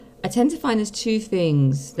tend to find there's two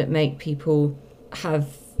things that make people's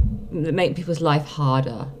life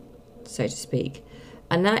harder, so to speak.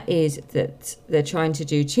 And that is that they're trying to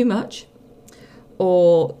do too much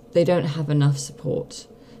or they don't have enough support.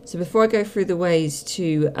 So before I go through the ways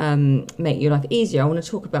to make your life easier, I want to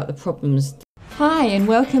talk about the problems. Hi, and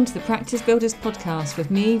welcome to the Practice Builders podcast with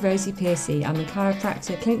me, Rosie Piercy. I'm a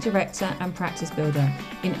chiropractor, clinic director and practice builder.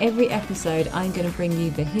 In every episode, I'm going to bring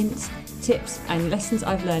you the hints, tips and lessons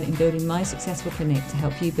I've learned in building my successful clinic to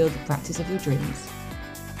help you build the practice of your dreams.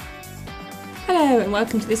 Hello, and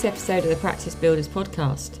welcome to this episode of the Practice Builders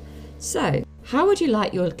podcast. So, how would you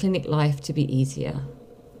like your clinic life to be easier?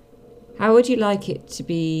 How would you like it to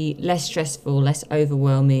be less stressful, less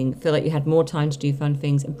overwhelming, feel like you had more time to do fun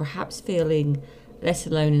things, and perhaps feeling less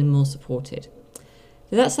alone and more supported?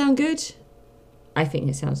 Does that sound good? I think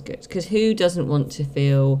it sounds good, because who doesn't want to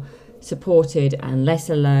feel supported and less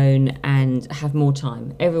alone and have more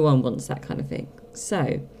time? Everyone wants that kind of thing. So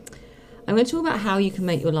I'm going to talk about how you can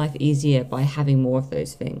make your life easier by having more of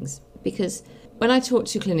those things. Because when I talk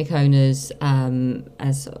to clinic owners,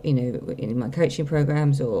 as you know, in my coaching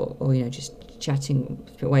programs or you know, just chatting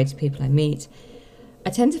away to people I meet, I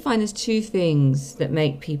tend to find there's two things that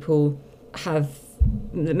make people's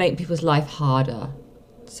life harder,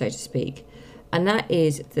 so to speak. And that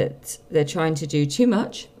is that they're trying to do too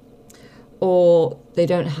much or they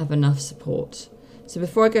don't have enough support. So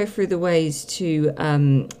before I go through the ways to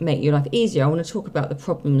make your life easier, I want to talk about the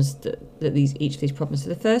problems that each of these problems. So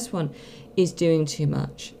the first one is doing too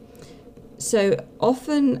much. So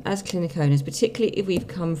often as clinic owners, particularly if we've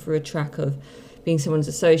come through a track of being someone's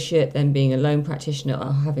associate, then being a lone practitioner,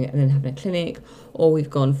 or having a clinic, or we've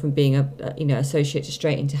gone from being a associate to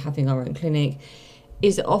straight into having our own clinic,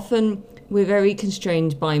 is that often we're very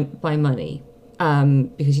constrained by money.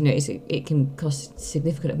 Because it can cost a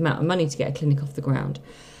significant amount of money to get a clinic off the ground.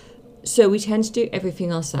 So we tend to do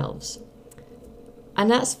everything ourselves. And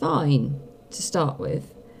that's fine to start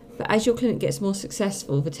with. But as your clinic gets more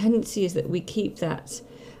successful, the tendency is that we keep that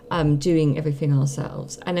doing everything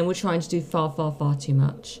ourselves. And then we're trying to do far, far, far too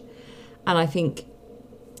much. And I think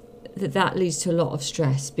that leads to a lot of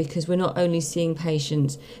stress, because we're not only seeing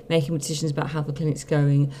patients making decisions about how the clinic's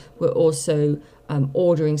going, we're also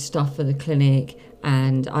ordering stuff for the clinic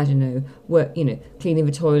and cleaning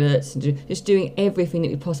the toilets and just doing everything that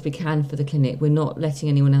we possibly can for the clinic. We're not letting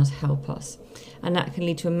anyone else help us, and that can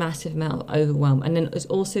lead to a massive amount of overwhelm. And then it's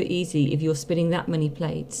also easy, if you're spinning that many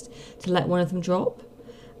plates, to let one of them drop,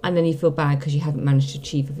 and then you feel bad because you haven't managed to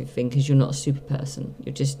achieve everything, because you're not a super person,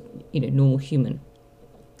 you're just normal human.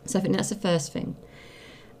 So I think that's the first thing.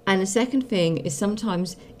 And the second thing is,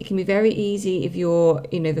 sometimes it can be very easy, if you're,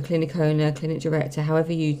 the clinic owner, clinic director,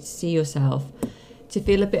 however you see yourself, to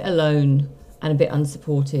feel a bit alone and a bit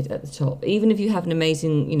unsupported at the top. Even if you have an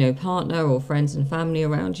amazing, partner or friends and family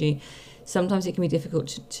around you, sometimes it can be difficult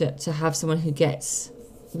to have someone who gets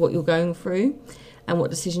what you're going through and what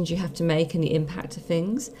decisions you have to make and the impact of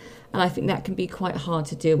things. And I think that can be quite hard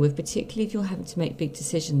to deal with, particularly if you're having to make big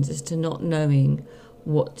decisions, as to not knowing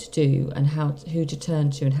what to do and who to turn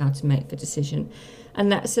to and how to make the decision.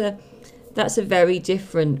 And that's a very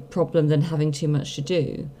different problem than having too much to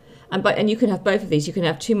do. And you can have both of these. You can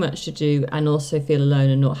have too much to do and also feel alone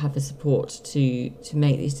and not have the support to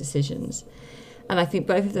make these decisions. And I think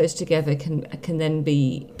both of those together can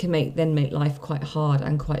make life quite hard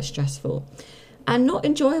and quite stressful and not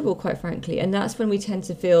enjoyable, quite frankly. And that's when we tend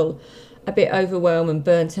to feel a bit overwhelmed and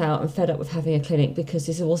burnt out and fed up with having a clinic, because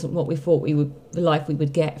this wasn't what we thought the life we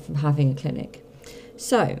would get from having a clinic.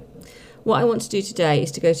 So what I want to do today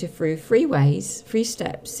is to go through 3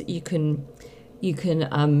 steps that you can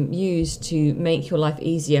use to make your life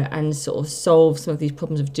easier and sort of solve some of these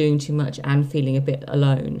problems of doing too much and feeling a bit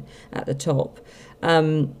alone at the top.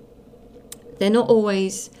 They're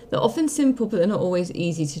often simple, but they're not always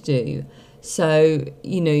easy to do. So,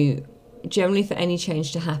 generally for any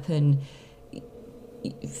change to happen,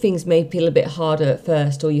 things may feel a bit harder at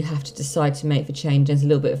first, or you have to decide to make the change. There's a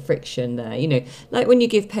little bit of friction there, like when you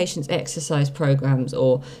give patients exercise programs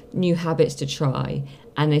or new habits to try,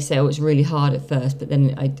 and they say, it's really hard at first, but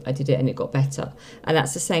then I did it and it got better. And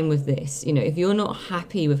that's the same with this. If you're not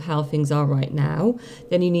happy with how things are right now,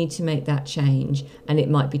 then you need to make that change, and it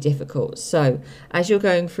might be difficult. So as you're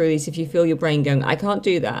going through this, if you feel your brain going, I can't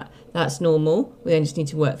do that, that's normal. We then just need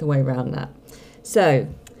to work the way around that. So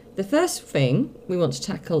the first thing we want to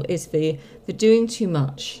tackle is the doing too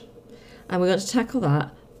much. And we're going to tackle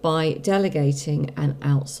that by delegating and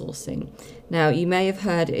outsourcing. Now, you may have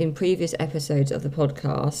heard in previous episodes of the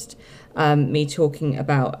podcast me talking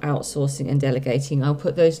about outsourcing and delegating. I'll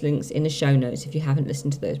put those links in the show notes if you haven't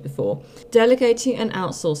listened to those before. Delegating and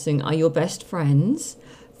outsourcing are your best friends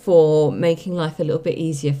for making life a little bit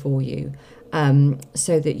easier for you,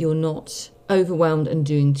 so that you're not overwhelmed and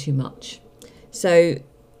doing too much. So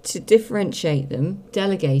to differentiate them,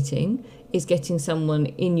 delegating is getting someone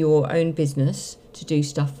in your own business to do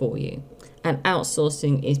stuff for you. And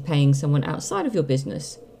outsourcing is paying someone outside of your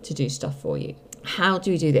business to do stuff for you. How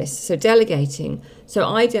do we do this? So delegating. So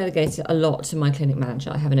I delegate a lot to my clinic manager.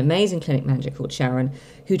 I have an amazing clinic manager called Sharon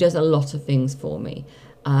who does a lot of things for me.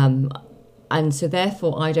 And so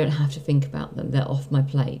therefore I don't have to think about them. They're off my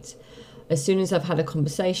plate. As soon as I've had a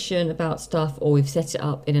conversation about stuff, or we've set it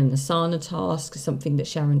up in an Asana task, something that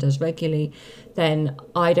Sharon does regularly, then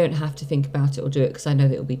I don't have to think about it or do it because I know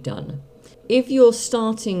that it'll be done. If you're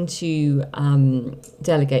starting to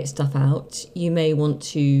delegate stuff out, you may want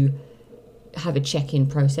to have a check-in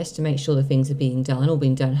process to make sure the things are being done or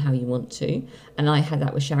being done how you want to. And I had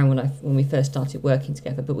that with Sharon when we first started working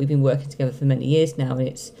together, but we've been working together for many years now, and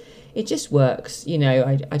it just works. You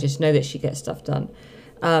know, I just know that she gets stuff done,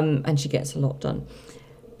 and she gets a lot done.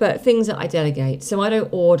 But things that I delegate, so I don't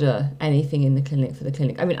order anything in the clinic for the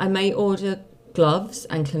clinic. I mean, I may order gloves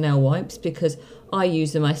and Clinell wipes because I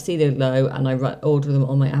use them, I see they're low, and I order them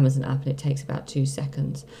on my Amazon app, and it takes about 2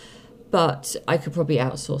 seconds. But I could probably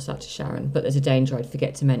outsource that to Sharon, but there's a danger I'd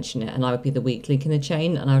forget to mention it, and I would be the weak link in the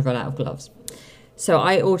chain, and I'd run out of gloves. So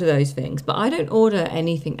I order those things, but I don't order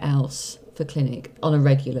anything else for clinic on a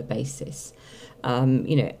regular basis.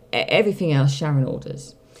 Everything else Sharon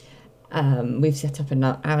orders. We've set up an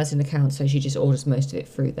Amazon account, so she just orders most of it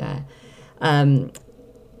through there.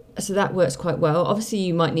 So that works quite well. Obviously,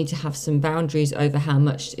 you might need to have some boundaries over how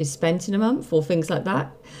much is spent in a month or things like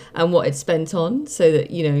that, and what it's spent on, so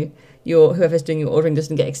that, you know, whoever's doing your ordering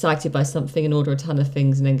doesn't get excited by something and order a ton of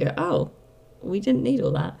things and then go, oh, we didn't need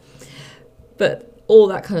all that. But all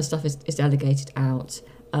that kind of stuff is delegated out.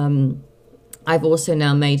 I've also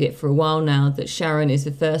now made it for a while now that Sharon is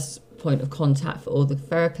the first point of contact for all the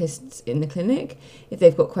therapists in the clinic. If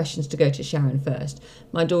they've got questions, to go to Sharon first.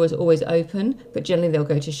 My door is always open, but generally they'll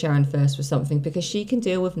go to Sharon first for something, because she can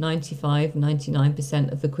deal with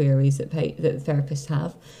 99% of the queries that the therapists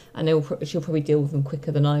have, and she'll probably deal with them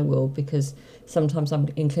quicker than I will, because sometimes I'm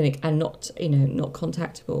in clinic and not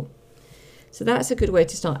contactable. So that's a good way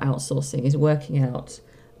to start outsourcing, is working out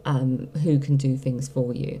who can do things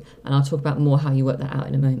for you, and I'll talk about more how you work that out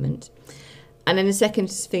in a moment. And then the second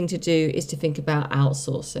thing to do is to think about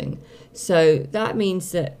outsourcing. So that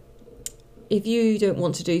means that if you don't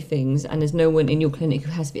want to do things and there's no one in your clinic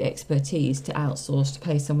who has the expertise to outsource, to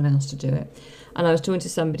pay someone else to do it. And I was talking to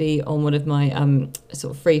somebody on one of my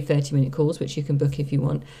sort of free 30-minute calls, which you can book if you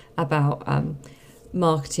want, about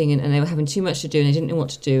marketing, and they were having too much to do and they didn't know what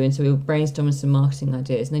to do. And so we were brainstorming some marketing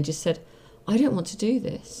ideas, and they just said, I don't want to do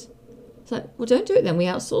this. It's like, well, don't do it then, we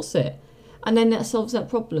outsource it. And then that solves that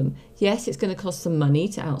problem. Yes, it's going to cost some money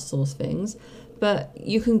to outsource things, but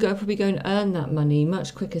you can probably go and earn that money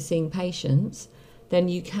much quicker seeing patients than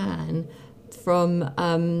you can from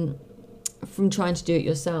trying to do it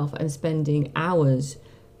yourself and spending hours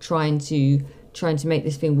trying to make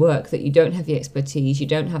this thing work that you don't have the expertise, you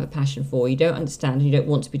don't have a passion for, you don't understand, you don't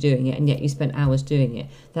want to be doing it, and yet you spend hours doing it.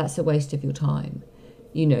 That's a waste of your time.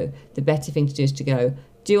 You know, the better thing to do is to go,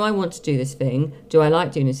 do I want to do this thing? Do I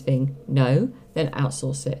like doing this thing? No, then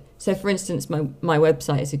outsource it. So for instance, my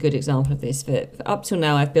website is a good example of this. For up till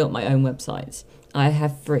now, I've built my own websites. I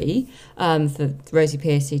have 3 for Rosie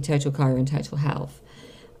Piercy, Total Chiro and Total Health.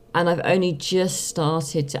 And I've only just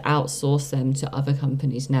started to outsource them to other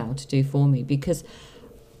companies now to do for me, because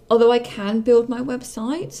although I can build my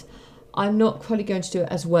website, I'm not probably going to do it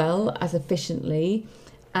as well, as efficiently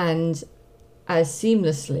and as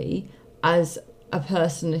seamlessly as a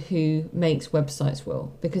person who makes websites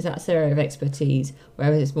will, because that's their area of expertise,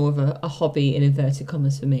 whereas it's more of a hobby in inverted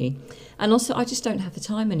commas for me. And also, I just don't have the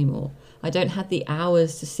time anymore. I don't have the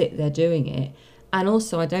hours to sit there doing it, and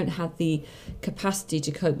also I don't have the capacity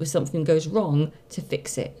to cope with something goes wrong to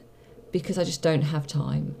fix it, because I just don't have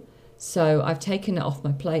time. So I've taken it off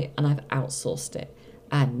my plate and I've outsourced it,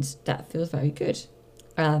 and that feels very good.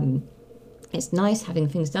 It's nice having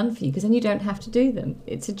things done for you, because then you don't have to do them.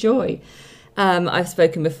 It's a joy. I've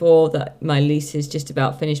spoken before that my lease is just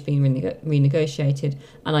about finished being renegotiated,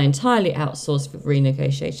 and I entirely outsourced for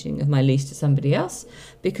renegotiating of my lease to somebody else,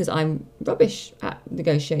 because I'm rubbish at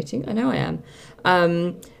negotiating. I know I am.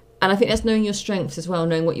 And I think that's knowing your strengths as well,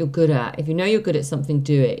 knowing what you're good at. If you know you're good at something,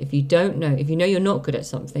 do it. If you know you're not good at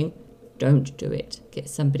something, don't do it. Get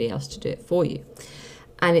somebody else to do it for you.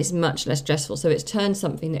 And it's much less stressful. So it's turned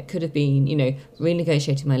something that could have been,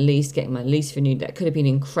 renegotiating my lease, getting my lease renewed, that could have been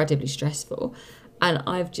incredibly stressful. And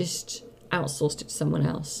I've just outsourced it to someone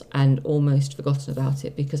else and almost forgotten about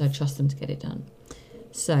it because I trust them to get it done.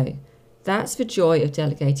 So that's the joy of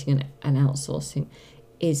delegating and outsourcing,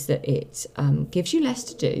 is that it gives you less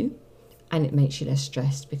to do and it makes you less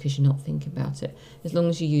stressed because you're not thinking about it, as long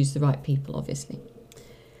as you use the right people, obviously.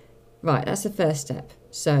 Right, that's the first step.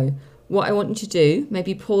 So what I want you to do,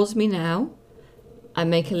 maybe pause me now and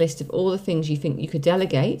make a list of all the things you think you could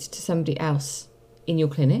delegate to somebody else in your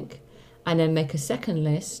clinic, and then make a second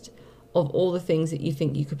list of all the things that you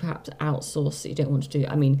think you could perhaps outsource that you don't want to do.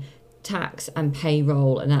 I mean, tax and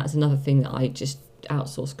payroll, and that's another thing that I just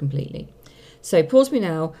outsource completely. So pause me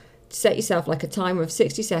now, set yourself like a timer of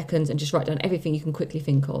 60 seconds and just write down everything you can quickly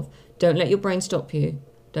think of. Don't let your brain stop you.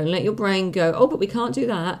 Don't let your brain go, oh, but we can't do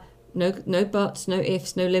that. No buts, no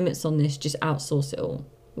ifs, no limits on this. Just outsource it all,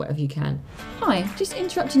 whatever you can. Hi, just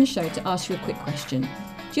interrupting the show to ask you a quick question.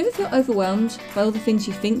 Do you ever feel overwhelmed by all the things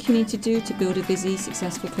you think you need to do to build a busy,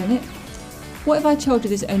 successful clinic? What if I told you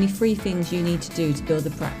there's only 3 things you need to do to build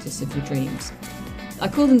the practice of your dreams? I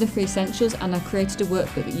call them the 3 essentials, and I've created a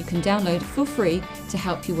workbook that you can download for free to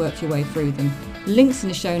help you work your way through them. Links in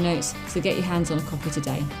the show notes, so get your hands on a copy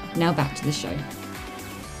today. Now back to the show.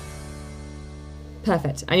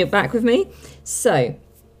 Perfect. And you're back with me. So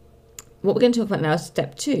what we're going to talk about now is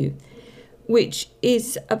step 2, which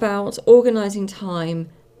is about organising time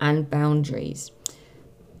and boundaries.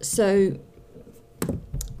 So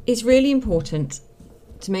it's really important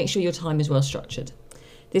to make sure your time is well structured.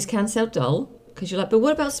 This can sound dull because you're like, but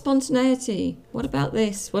what about spontaneity? What about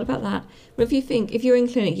this? What about that? But if you're in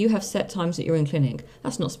clinic, you have set times that you're in clinic.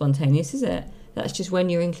 That's not spontaneous, is it? That's just when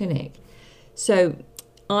you're in clinic. So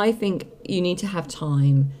I think you need to have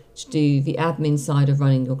time to do the admin side of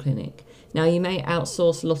running your clinic. Now, you may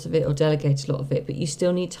outsource a lot of it or delegate a lot of it, but you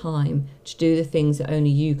still need time to do the things that only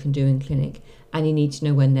you can do in clinic, and you need to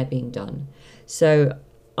know when they're being done. So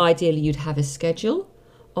ideally, you'd have a schedule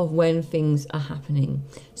of when things are happening.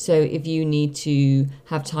 So if you need to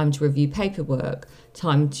have time to review paperwork,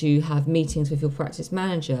 time to have meetings with your practice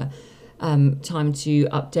manager, time to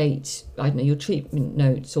update, your treatment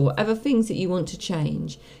notes or other things that you want to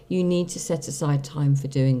change, you need to set aside time for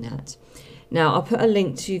doing that. Now, I'll put a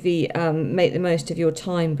link to the Make the Most of Your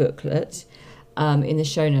Time booklet in the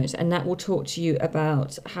show notes, and that will talk to you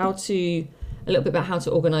about a little bit about how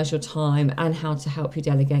to organise your time and how to help you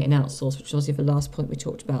delegate and outsource, which was the last point we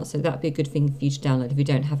talked about. So that'd be a good thing for you to download if you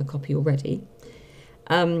don't have a copy already.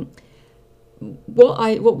 How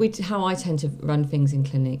I tend to run things in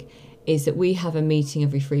clinic is that we have a meeting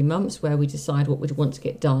every 3 months where we decide what we'd want to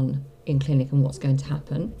get done in clinic and what's going to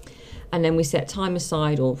happen. And then we set time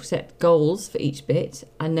aside or set goals for each bit.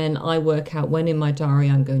 And then I work out when in my diary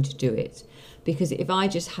I'm going to do it. Because if I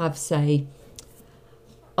just have, say,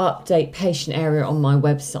 update patient area on my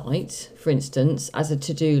website, for instance, as a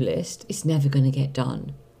to-do list, it's never going to get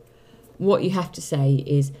done. What you have to say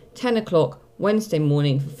is 10 o'clock Wednesday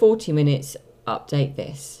morning for 40 minutes, update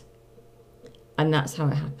this. And that's how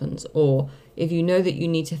it happens. Or if you know that you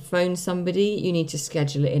need to phone somebody, you need to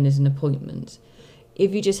schedule it in as an appointment.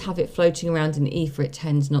 If you just have it floating around in the ether, it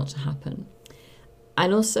tends not to happen.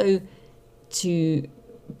 And also to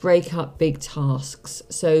break up big tasks.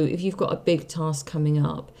 So if you've got a big task coming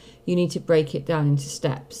up, you need to break it down into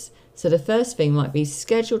steps. So the first thing might be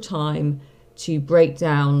schedule time to break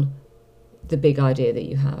down the big idea that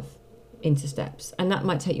you have into steps. And that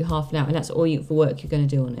might take you half an hour, and that's all the work you're going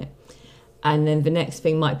to do on it. And then the next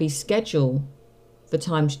thing might be schedule the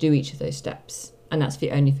time to do each of those steps. And that's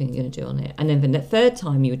the only thing you're going to do on it. And then the third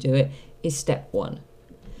time you would do it is step 1.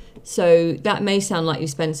 So that may sound like you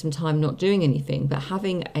spend some time not doing anything, but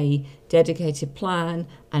having a dedicated plan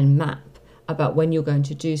and map about when you're going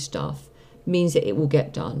to do stuff means that it will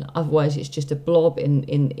get done. Otherwise, it's just a blob in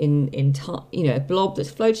time, a blob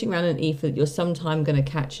that's floating around in ether that you're sometime going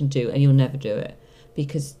to catch and do, and you'll never do it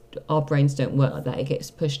because our brains don't work like that. It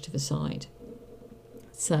gets pushed to the side.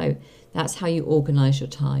 So that's how you organise your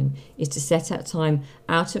time, is to set out time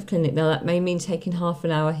out of clinic. Now, that may mean taking half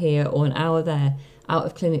an hour here or an hour there out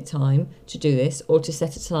of clinic time to do this, or to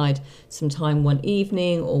set aside some time one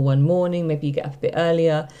evening or one morning. Maybe you get up a bit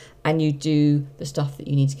earlier and you do the stuff that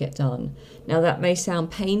you need to get done. Now, that may sound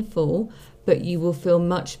painful, but you will feel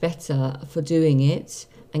much better for doing it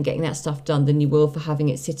and getting that stuff done than you will for having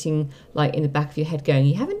it sitting like in the back of your head going,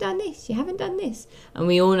 you haven't done this, you haven't done this. And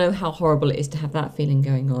we all know how horrible it is to have that feeling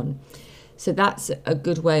going on. So that's a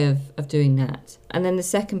good way of doing that. And then the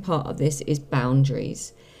second part of this is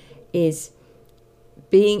boundaries, is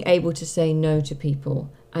being able to say no to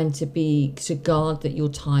people and to guard that your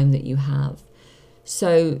time that you have.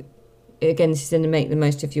 So again, this is in the Make the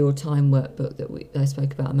Most of Your Time workbook that I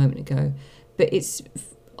spoke about a moment ago. But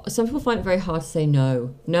some people find it very hard to say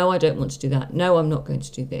no. No, I don't want to do that. No, I'm not going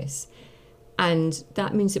to do this. And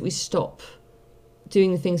that means that we stop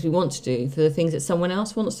doing the things we want to do for the things that someone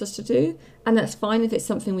else wants us to do. And that's fine if it's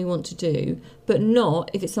something we want to do, but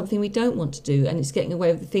not if it's something we don't want to do and it's getting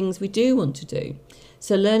away with the things we do want to do.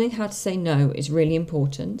 So learning how to say no is really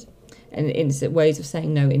important, and it's ways of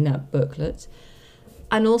saying no in that booklet.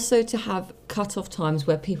 And also to have cut-off times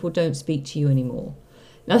where people don't speak to you anymore.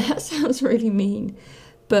 Now that sounds really mean,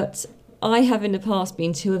 but I have in the past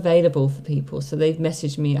been too available for people. So they've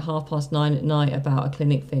messaged me at 9:30 at night about a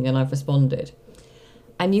clinic thing and I've responded.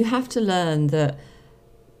 And you have to learn that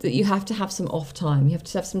you have to have some off time. You have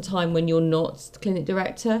to have some time when you're not clinic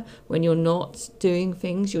director, when you're not doing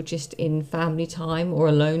things, you're just in family time or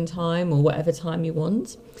alone time or whatever time you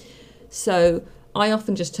want. So I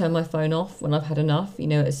often just turn my phone off when I've had enough.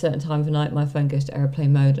 At a certain time of the night, my phone goes to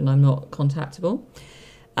airplane mode and I'm not contactable.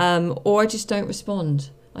 Or I just don't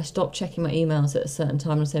respond. I stop checking my emails at a certain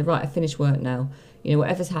time and say, right, I finished work now.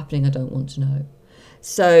 Whatever's happening, I don't want to know.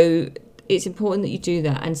 So it's important that you do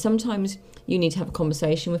that. And sometimes you need to have a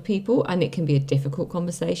conversation with people, and it can be a difficult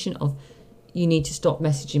conversation of, you need to stop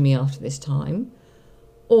messaging me after this time.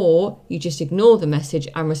 Or you just ignore the message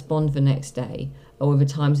and respond the next day or the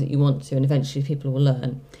times that you want to, and eventually people will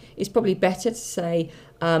learn. It's probably better to say,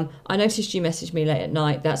 I noticed you messaged me late at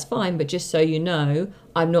night, that's fine, but just so you know,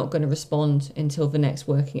 I'm not going to respond until the next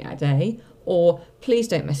working day. Or please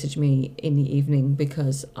don't message me in the evening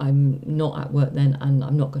because I'm not at work then and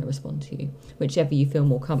I'm not going to respond to you, whichever you feel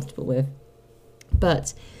more comfortable with.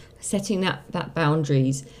 But setting that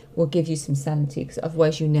boundaries will give you some sanity, because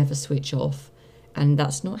otherwise you never switch off, and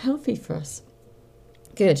that's not healthy for us.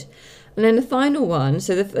 Good. And then the final one,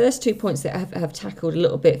 so the first 2 points that I have tackled a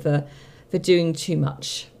little bit for doing too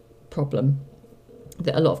much problem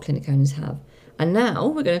that a lot of clinic owners have. And now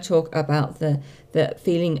we're going to talk about the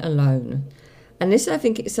feeling alone. And this, I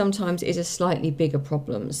think, sometimes is a slightly bigger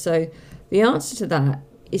problem. So the answer to that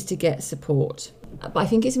is to get support. But I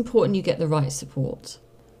think it's important you get the right support.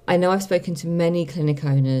 I know I've spoken to many clinic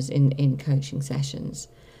owners in coaching sessions,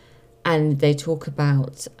 and they talk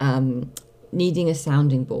about needing a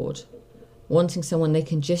sounding board, wanting someone they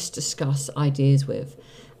can just discuss ideas with.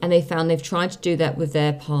 And they found they've tried to do that with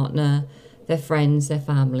their partner, their friends, their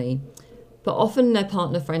family. But often their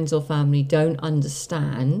partner, friends or family don't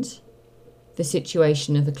understand the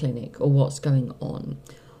situation of the clinic or what's going on.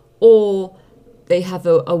 Or they have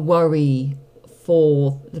a worry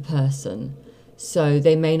for the person. So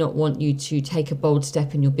they may not want you to take a bold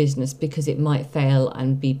step in your business because it might fail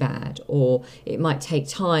and be bad, or it might take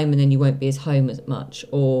time and then you won't be as home as much,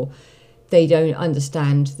 or they don't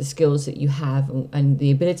understand the skills that you have and the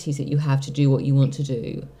abilities that you have to do what you want to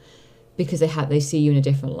do because they see you in a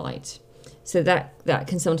different light. So that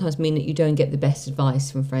can sometimes mean that you don't get the best advice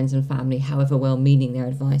from friends and family, however well-meaning their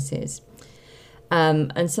advice is.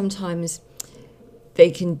 And sometimes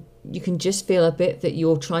you can just feel a bit that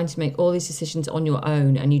you're trying to make all these decisions on your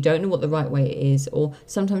own and you don't know what the right way is, or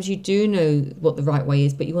sometimes you do know what the right way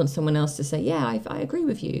is, but you want someone else to say, yeah, I agree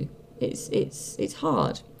with you. It's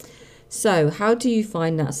hard. So how do you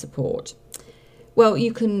find that support? Well,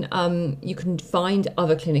 you can find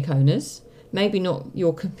other clinic owners, maybe not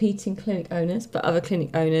your competing clinic owners, but other clinic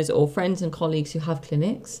owners or friends and colleagues who have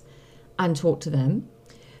clinics, and talk to them,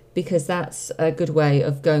 because that's a good way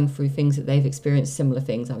of going through things that they've experienced, similar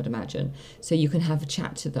things, I would imagine. So you can have a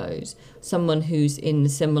chat to those. Someone who's in a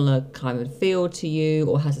similar kind of field to you,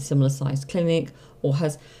 or has a similar sized clinic, or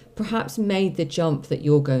has perhaps made the jump that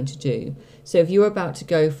you're going to do. So if you're about to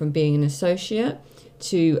go from being an associate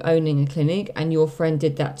to owning a clinic and your friend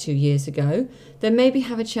did that 2 years ago, then maybe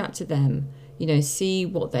have a chat to them, see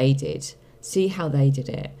what they did, see how they did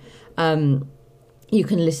it. You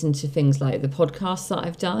can listen to things like the podcasts that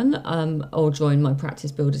I've done, or join my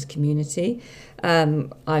Practice Builders community.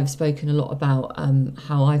 I've spoken a lot about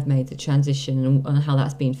how I've made the transition and how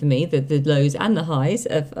that's been for me, the lows and the highs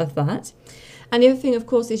of that. And the other thing, of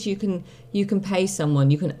course, is you can pay someone,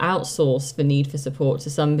 you can outsource the need for support to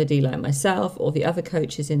somebody like myself or the other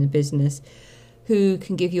coaches in the business who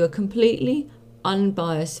can give you a completely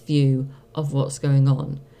unbiased view of what's going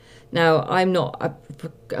on. Now, I'm not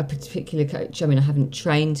a particular coach. I mean, I haven't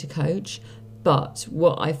trained to coach, but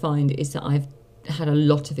what I find is that I've had a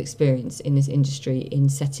lot of experience in this industry in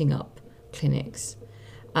setting up clinics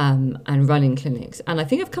and running clinics. And I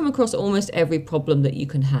think I've come across almost every problem that you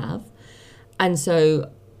can have. And so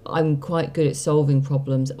I'm quite good at solving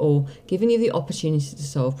problems or giving you the opportunity to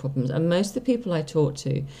solve problems. And most of the people I talk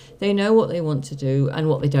to, they know what they want to do and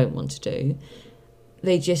what they don't want to do.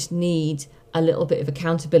 They just need a little bit of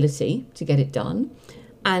accountability to get it done.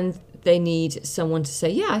 And they need someone to say,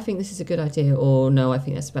 yeah, I think this is a good idea, or no, I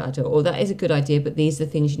think that's a bad idea, or that is a good idea, but these are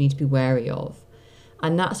the things you need to be wary of.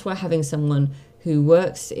 And that's why having someone who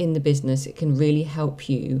works in the business, it can really help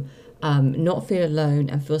you not feel alone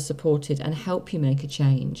and feel supported and help you make a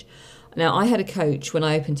change. Now, I had a coach when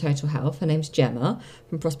I opened Total Health. Her name's Gemma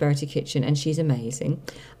from Prosperity Kitchen, and she's amazing.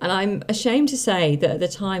 And I'm ashamed to say that at the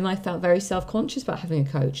time I felt very self-conscious about having a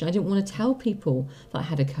coach, and I didn't want to tell people that I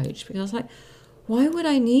had a coach, because I was like, why would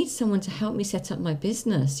I need someone to help me set up my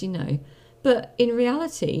business, But in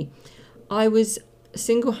reality, I was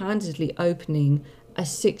single-handedly opening a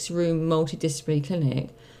 6-room multidisciplinary clinic,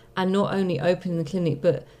 and not only opening the clinic,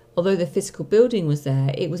 but although the physical building was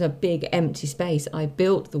there, it was a big empty space. I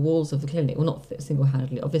built the walls of the clinic, well, not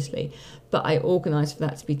single-handedly, obviously, but I organised for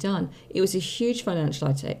that to be done. It was a huge financial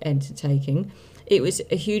undertaking. It was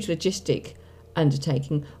a huge logistic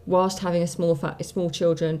undertaking, whilst having a small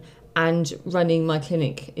children and running my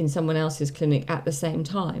clinic in someone else's clinic at the same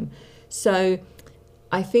time. So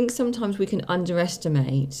I think sometimes we can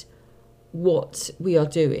underestimate what we are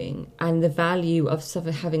doing and the value of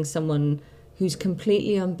having someone who's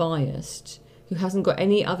completely unbiased, who hasn't got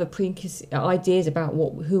any other ideas about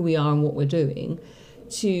who we are and what we're doing,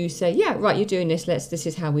 to say, yeah, right, you're doing this, this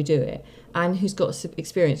is how we do it. And who's got some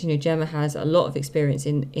experience. Gemma has a lot of experience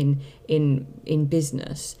in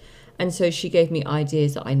business. And so she gave me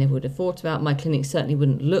ideas that I never would have thought about. My clinic certainly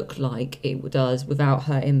wouldn't look like it does without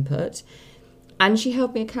her input. And she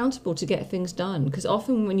held me accountable to get things done. Because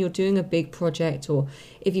often when you're doing a big project, or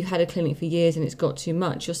if you've had a clinic for years and it's got too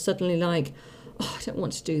much, you're suddenly like, oh, I don't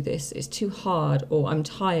want to do this. It's too hard, or I'm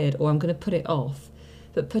tired, or I'm going to put it off.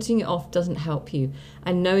 But putting it off doesn't help you.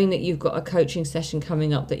 And knowing that you've got a coaching session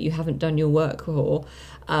coming up that you haven't done your work for,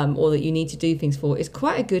 or that you need to do things for, is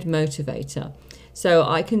quite a good motivator. So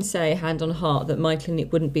I can say, hand on heart, that my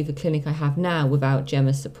clinic wouldn't be the clinic I have now without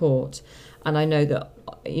Gemma's support. And I know that,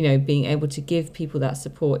 being able to give people that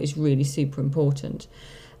support is really super important.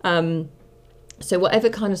 So whatever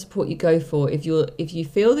kind of support you go for, if you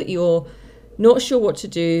feel that you're not sure what to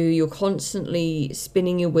do, you're constantly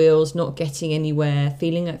spinning your wheels, not getting anywhere,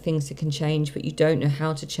 feeling like things that can change, but you don't know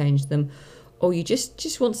how to change them, or you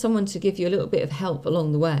just want someone to give you a little bit of help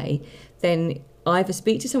along the way, then either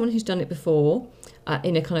speak to someone who's done it before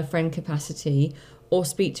in a kind of friend capacity, or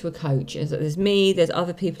speak to a coach. There's me, there's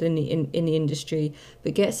other people in the industry,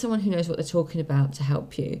 but get someone who knows what they're talking about to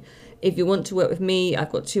help you. If you want to work with me, I've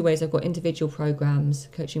got 2 ways. I've got individual programs,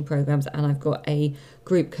 coaching programs, and I've got a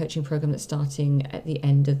group coaching program that's starting at the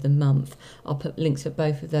end of the month. I'll put links for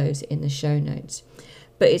both of those in the show notes.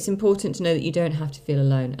 But it's important to know that you don't have to feel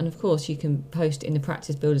alone. And of course, you can post in the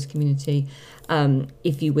Practice Builders community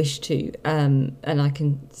if you wish to, and I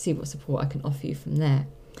can see what support I can offer you from there.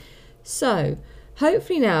 So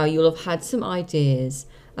hopefully now you'll have had some ideas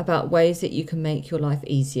about ways that you can make your life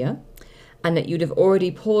easier, and that you'd have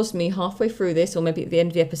already paused me halfway through this, or maybe at the end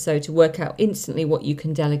of the episode, to work out instantly what you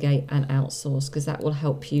can delegate and outsource, because that will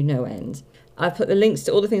help you no end. I've put the links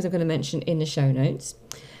to all the things I'm going to mention in the show notes.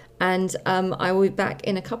 And I will be back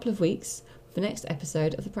in a couple of weeks for the next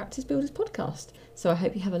episode of the Practice Builders podcast. So I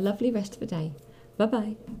hope you have a lovely rest of the day.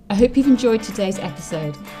 Bye-bye. I hope you've enjoyed today's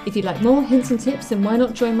episode. If you'd like more hints and tips, then why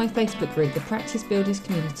not join my Facebook group, the Practice Builders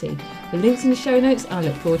Community. The link's in the show notes, and I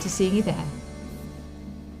look forward to seeing you there.